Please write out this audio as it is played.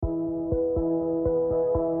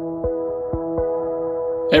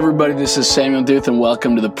Hey everybody, this is Samuel Duth and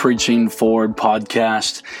welcome to the Preaching Forward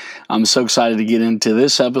podcast. I'm so excited to get into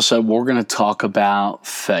this episode. We're going to talk about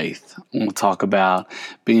faith. We'll talk about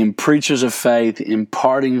being preachers of faith,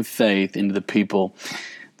 imparting faith into the people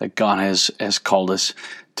that God has called us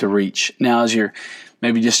to reach. Now, as you're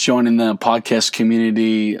maybe just joining the podcast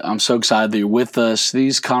community, I'm so excited that you're with us.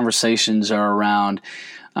 These conversations are around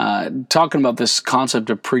talking about this concept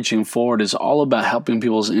of preaching forward is all about helping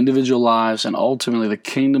people's individual lives and ultimately the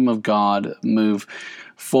kingdom of God move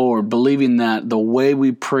forward, believing that the way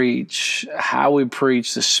we preach, how we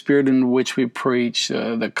preach, the spirit in which we preach,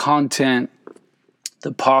 the content,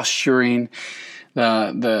 the posturing,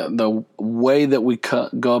 the way that we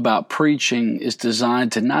go about preaching is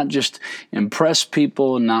designed to not just impress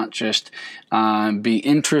people, not just be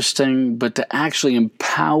interesting, but to actually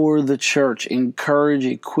empower the church, encourage,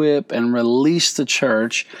 equip, and release the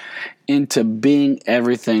church into being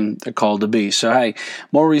everything they're called to be. So, hey,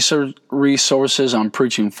 more resources on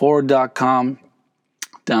preachingforward.com,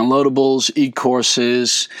 downloadables,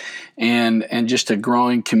 e-courses, and just a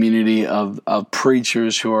growing community of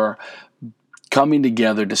preachers who are coming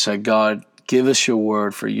together to say, God, give us your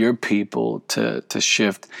word for your people to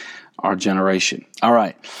shift our generation. All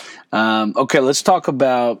right. Okay, let's talk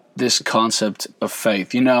about this concept of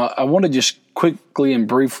faith. You know, I want to just quickly and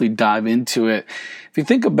briefly dive into it. If you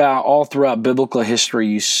think about all throughout biblical history,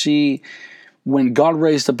 you see when God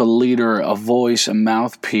raised up a leader, a voice, a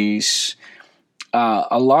mouthpiece,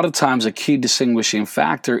 a lot of times a key distinguishing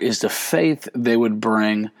factor is the faith they would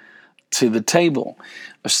bring to the table. I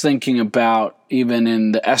was thinking about even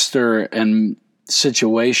in the Esther and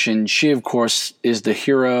situation, she of course is the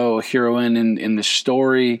heroine in the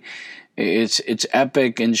story. It's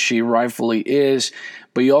epic, and she rightfully is.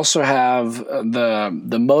 But you also have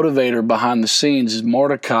the motivator behind the scenes is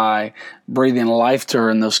Mordecai breathing life to her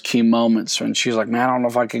in those key moments when she's like, man, I don't know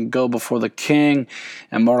if I can go before the king.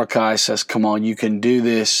 And Mordecai says, come on, you can do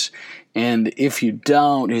this. And if you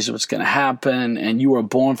don't, here's what's going to happen. And you were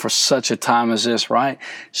born for such a time as this, right?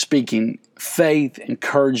 Speaking faith,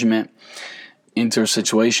 encouragement into her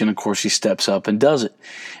situation. Of course, she steps up and does it.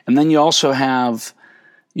 And then you also have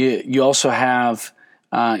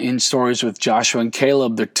in stories with Joshua and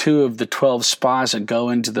Caleb, they're two of the 12 spies that go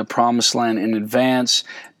into the promised land in advance.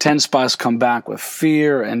 10 spies come back with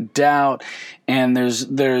fear and doubt. And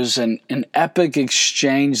there's an epic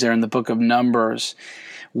exchange there in the book of Numbers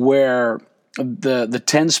where the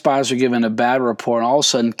 10 spies are given a bad report, and all of a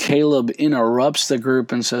sudden Caleb interrupts the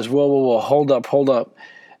group and says, whoa, hold up.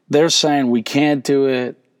 They're saying we can't do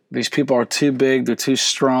it. These people are too big, they're too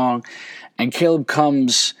strong. And Caleb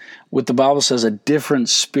comes with, the Bible says, a different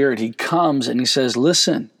spirit. He comes and he says,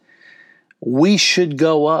 listen, we should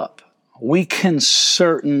go up. We can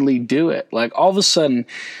certainly do it. Like all of a sudden,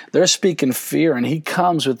 they're speaking fear, and he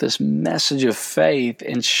comes with this message of faith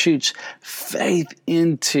and shoots faith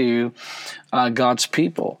into God's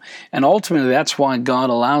people. And ultimately, that's why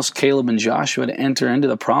God allows Caleb and Joshua to enter into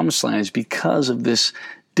the promised land, is because of this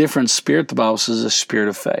different spirit. The Bible says a spirit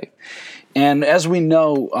of faith. And as we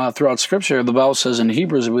know throughout Scripture, the Bible says in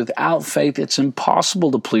Hebrews, without faith, it's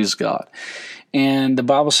impossible to please God. And the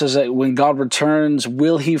Bible says that when God returns,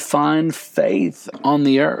 will he find faith on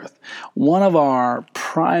the earth? One of our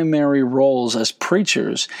primary roles as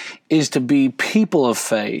preachers is to be people of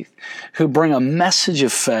faith, who bring a message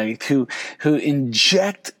of faith, who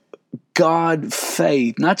inject God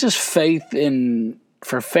faith, not just faith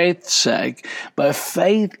for faith's sake, but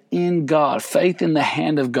faith in God, faith in the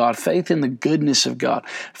hand of God, faith in the goodness of God,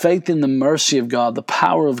 faith in the mercy of God, the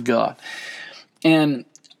power of God. And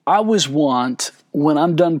I always want, when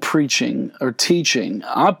I'm done preaching or teaching,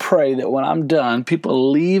 I pray that when I'm done, people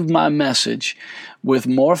leave my message with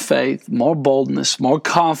more faith, more boldness, more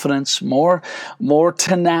confidence, more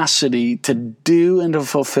tenacity to do and to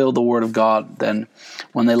fulfill the Word of God than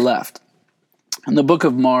when they left. In the book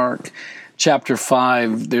of Mark, chapter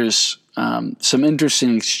 5, there's some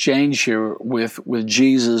interesting exchange here with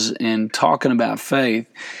Jesus in talking about faith.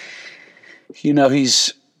 You know,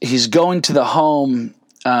 he's going to the home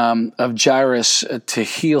of Jairus to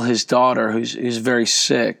heal his daughter, who's very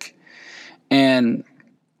sick. And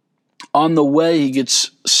on the way, he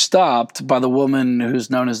gets stopped by the woman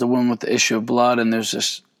who's known as the woman with the issue of blood, and there's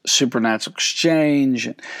this supernatural exchange.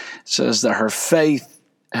 It says that her faith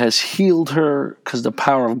has healed her because the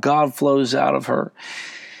power of God flows out of her.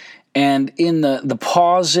 And in the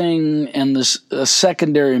pausing and this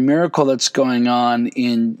secondary miracle that's going on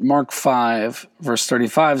in Mark 5, verse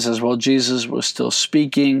 35, it says, while Jesus was still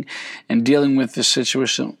speaking and dealing with this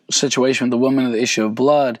situation with the woman of the issue of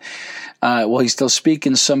blood, while he's still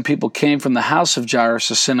speaking, some people came from the house of Jairus,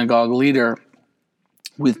 a synagogue leader,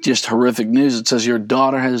 with just horrific news. It says, your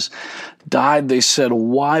daughter has died. They said,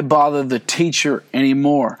 why bother the teacher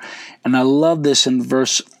anymore? And I love this in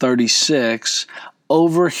verse 36.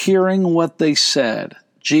 Overhearing what they said,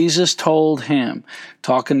 Jesus told him,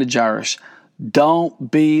 talking to Jairus,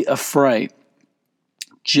 don't be afraid,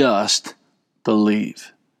 just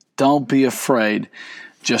believe. Don't be afraid,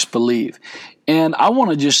 just believe. And I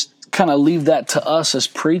want to just kind of leave that to us as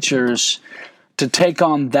preachers to take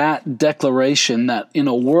on that declaration that in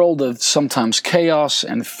a world of sometimes chaos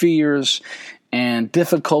and fears and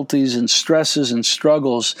difficulties and stresses and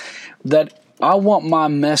struggles, that I want my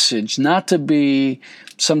message not to be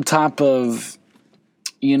some type of,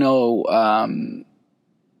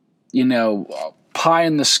 pie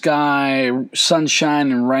in the sky,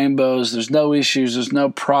 sunshine and rainbows. There's no issues. There's no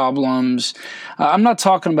problems. I'm not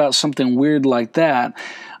talking about something weird like that.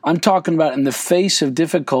 I'm talking about in the face of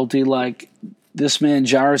difficulty like this man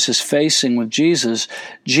Jairus is facing with Jesus,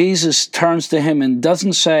 Jesus turns to him and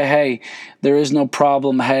doesn't say, hey, there is no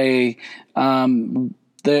problem. Hey,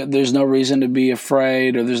 there's no reason to be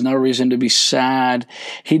afraid or there's no reason to be sad.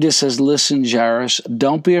 He just says, listen, Jairus,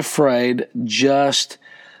 don't be afraid. Just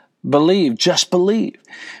believe. Just believe.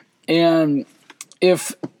 And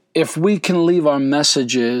if we can leave our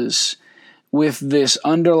messages with this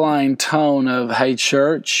underlying tone of, hey,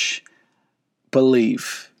 church,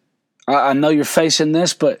 believe. I know you're facing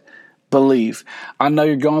this, but believe. I know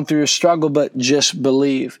you're going through a struggle, but just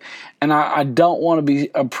believe. And I don't want to be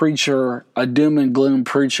a preacher, a doom and gloom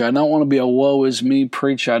preacher. I don't want to be a woe is me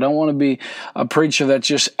preacher. I don't want to be a preacher that's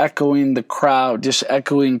just echoing the crowd, just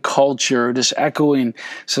echoing culture, just echoing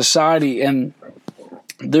society. And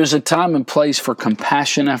there's a time and place for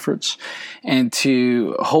compassion efforts and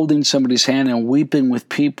to holding somebody's hand and weeping with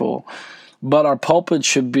people. But our pulpit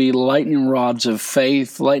should be lightning rods of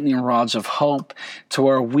faith, lightning rods of hope, to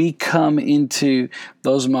where we come into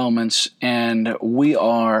those moments and we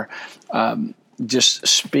are just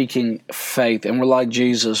speaking faith. And we're like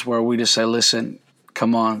Jesus, where we just say, listen,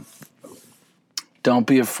 come on, don't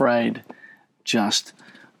be afraid, just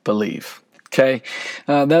believe. Okay?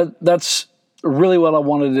 That's really what I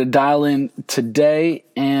wanted to dial in today.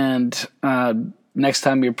 And next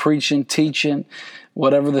time you're preaching, teaching,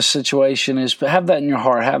 whatever the situation is, but have that in your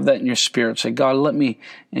heart, have that in your spirit. Say, God, let me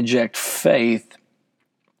inject faith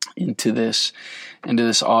into this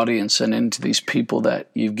audience and into these people that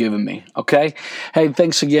you've given me. Okay? Hey,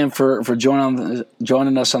 thanks again for joining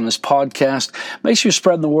us on this podcast. Make sure you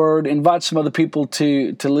spread the word. Invite some other people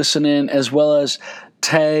to listen in, as well as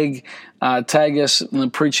tag us in the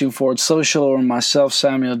Preaching Forward Social or myself,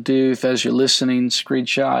 Samuel Duth, as you're listening,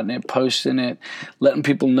 screenshotting it, posting it, letting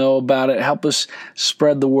people know about it. Help us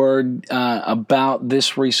spread the word about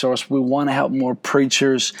this resource. We want to help more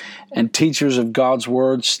preachers and teachers of God's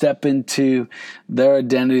Word step into their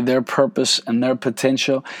identity, their purpose, and their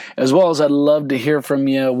potential. As well as I'd love to hear from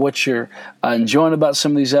you what you're enjoying about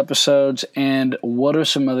some of these episodes and what are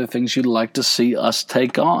some other things you'd like to see us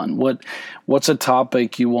take on. What's a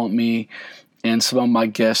topic you want me and some of my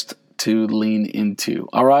guests to lean into?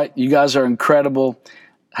 All right, you guys are incredible.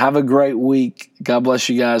 Have a great week. God bless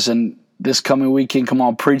you guys. And this coming weekend, come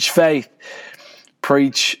on, preach faith.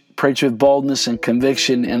 Preach with boldness and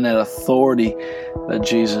conviction and that authority that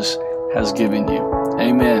Jesus has given you.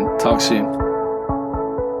 Amen. Talk soon.